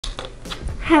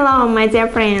Hello my dear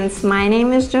friends, my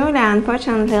name is Julia.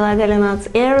 Unfortunately, literally not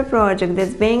every project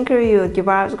that's being reviewed gives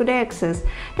us good access.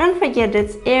 Don't forget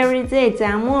that every day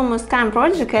there are more scam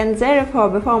projects, and therefore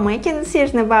before making a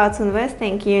decision about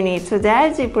investing you need to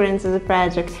dive deeper into the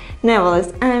project.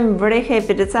 Nevertheless, I'm very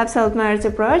happy that Absolute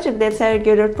Merit project that's a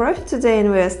regular profit to the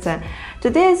investor.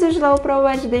 Today, as usual, I'll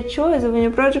provide the choice of a new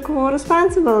project for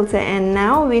responsibility, and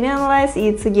now we analyze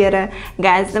it together.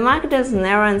 Guys, the market is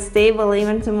never unstable.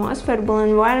 Even the most favorable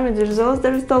environment results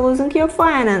in losing your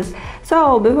finance.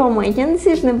 So, before making a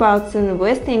decision about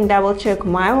investing, double check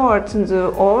my words and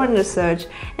do own research.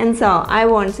 And so, I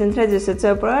want to introduce you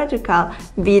to a project called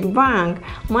BitBank.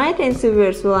 My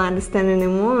viewers will understand in a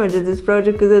moment that this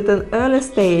project is at an early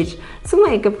stage. To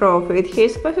make a profit,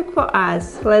 here's perfect for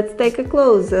us. Let's take a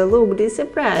closer look at this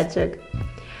project.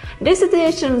 The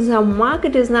situation in the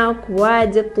market is now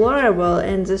quite deplorable,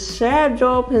 and the sharp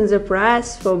drop in the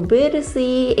price for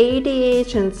BTC,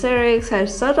 ADH and CRX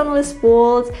has certainly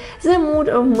spoiled the mood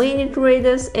of many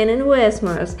traders and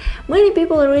investors. Many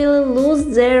people really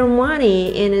lose their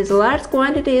money, and in large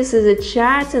quantities the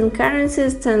charts and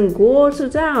currencies tend to go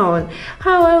down.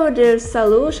 However, there's a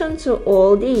solution to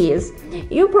all these.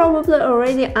 You probably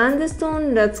already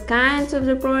understand that kinds of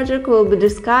the project will be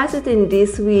discussed in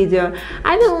this video.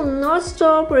 I will not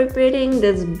stop repeating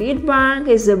that BitBank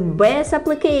is the best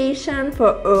application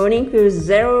for earning with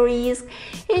zero risk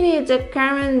in the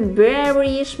current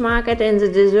bearish market, and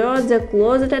deserves the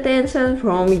closest attention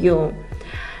from you.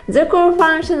 The core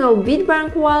function of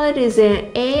BitBank Wallet is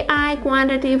an AI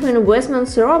quantitative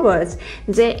investment robot.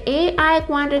 The AI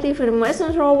quantitative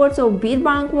investment robots of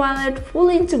BitBank Wallet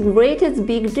fully integrated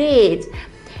big data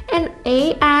and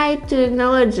AI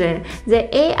technology. The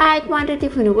AI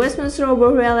quantitative investment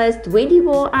robot realized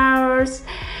 24 hours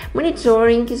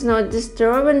monitoring, is not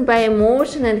disturbed by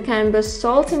emotion, and can be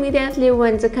solved immediately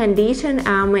when the conditions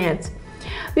are met.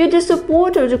 With the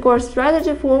support of the core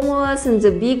strategy formulas and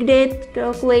the big data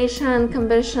calculation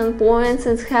conversion points,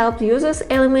 it helps users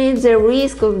eliminate the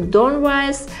risk of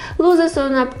downwise losses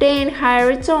and obtain higher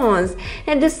returns.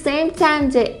 At the same time,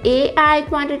 the AI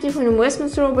quantitative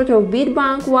investment robot of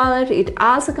BitBank Wallet is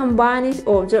also combined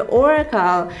of the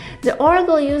Oracle. The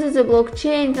Oracle uses the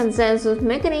blockchain consensus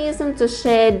mechanism to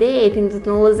share data in the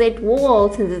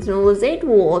decentralized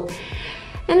world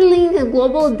and link the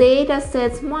global data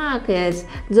sets markets.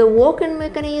 The working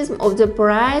mechanism of the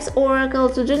price oracle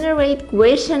to generate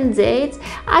question dates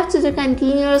after the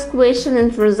continuous question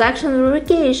and transaction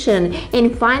verification,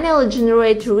 and finally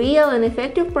generate real and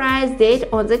effective price data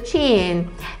on the chain.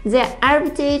 The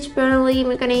arbitrage penalty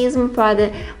mechanism for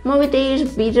the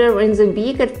mortgage bidder in the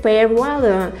bid at fair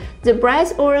value. The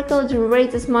price oracle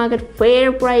generates market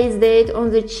fair price data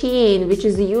on the chain, which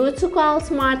is used to call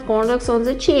smart contracts on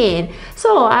the chain,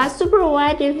 so as to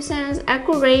provide efficient,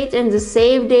 accurate, and the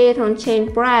safe data on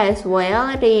chain price,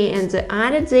 volatility, and the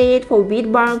other data for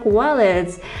BitBank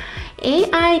wallets.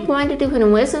 AI quantitative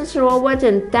investment robot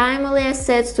and timely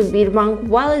access to BitBank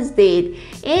Wallet's data.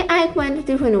 AI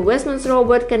quantitative investment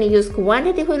robot can use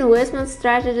quantitative investment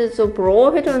strategies to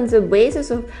profit on the basis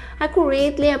of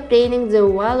accurately obtaining the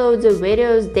value of the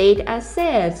various data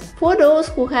assets. For those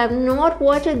who have not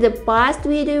watched the past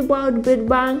video about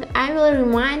BitBank, I will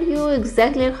remind you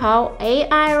exactly how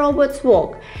AI robots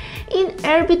work. In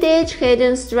arbitrage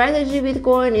hedging strategy,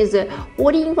 Bitcoin is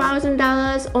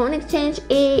 $14,000 on exchange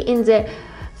A, in the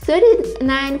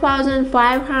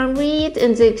 39,500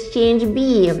 in the exchange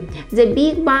B. The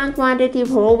BitBank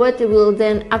quantitative robot will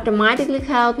then automatically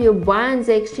help you buy on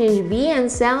the exchange B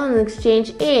and sell on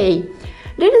exchange A.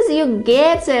 That is, you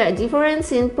get the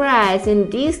difference in price, in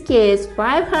this case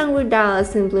 $500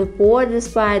 simply for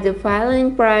despite the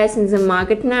falling price in the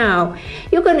market now.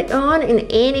 You can earn in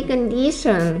any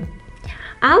condition.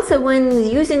 Also, when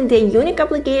using the unique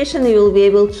application, you will be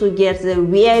able to get the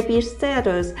VIP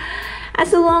status.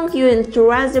 As long as you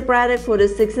entrust the product for the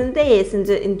 16 days and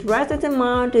the entrusted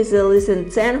amount is less than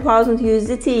 10,000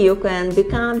 USDT, you can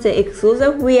become the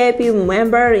exclusive VIP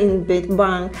member in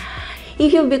BitBank.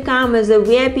 If you become as a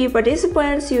VIP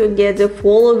participant, you get the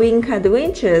following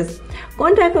advantages.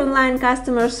 Contact online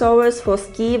customer service for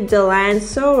skip the line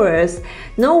service.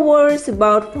 No worries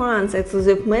about funds,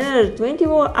 exclusive managed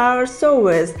 24-hour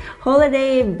service,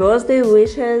 holiday, birthday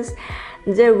wishes.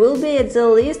 There will be at the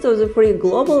list of the free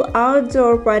global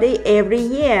outdoor party every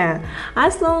year.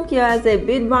 As long as you are the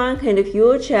BitBank in the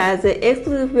future as the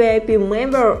exclusive VIP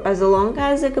member, as long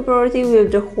as the cooperative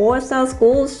with the hostels,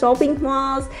 schools, shopping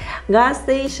malls, gas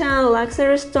stations,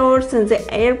 luxury stores and the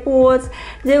airports,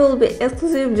 there will be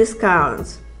exclusive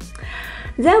discounts.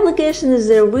 The application is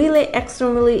really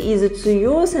extremely easy to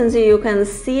use, and you can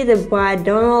see it by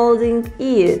downloading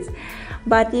it.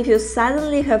 But if you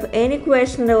suddenly have any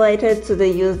question related to the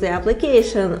use of the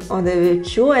application or the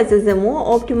choice the more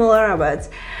optimal robots,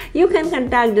 you can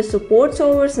contact the support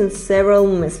servers in several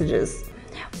messages.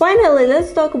 Finally,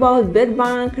 let's talk about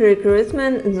BitBank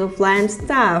recruitment and offline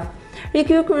staff.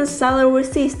 Recruitment salary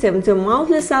system. The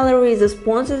monthly salary is a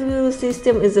sponsored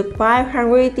system is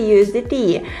 500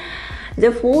 USDT. The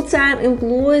full-time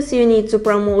employees, you need to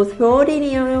promote 30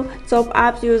 new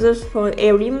top-up users for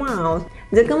every month.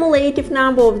 The cumulative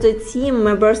number of the team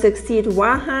members exceed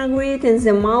 100, and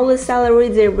the monthly salary,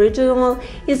 the original,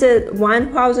 is at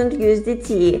 1000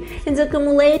 USDT. And the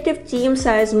cumulative team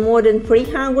size, more than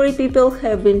 300 people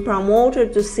have been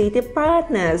promoted to city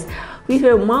partners with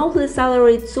a monthly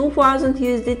salary 2000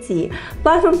 USDT.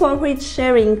 Platform profit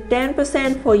sharing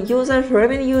 10% for users'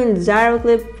 revenue and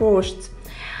directly pushed.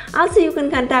 Also, you can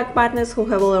contact partners who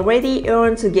have already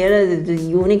earned together the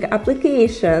unique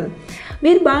application.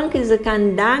 BitBank is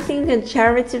conducting a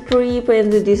charity trip,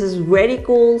 and this is very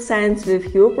cool since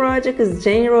with your project is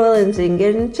general and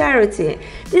engaging charity.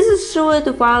 This is sure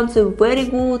to find a very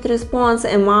good response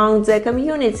among the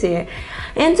community.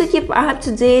 And to keep up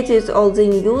to date with all the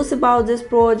news about this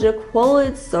project, follow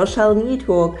its social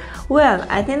network. Well,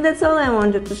 I think that's all I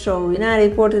wanted to show you. Not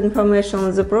important information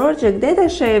on the project that I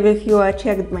share with you are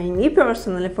checked by me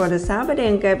personally for the subsidy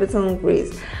and capital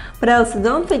increase. But also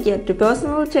don't forget to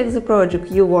personally check the project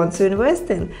you want to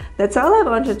invest in. That's all I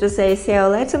wanted to say. See you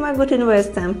later, my good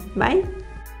investor. Bye!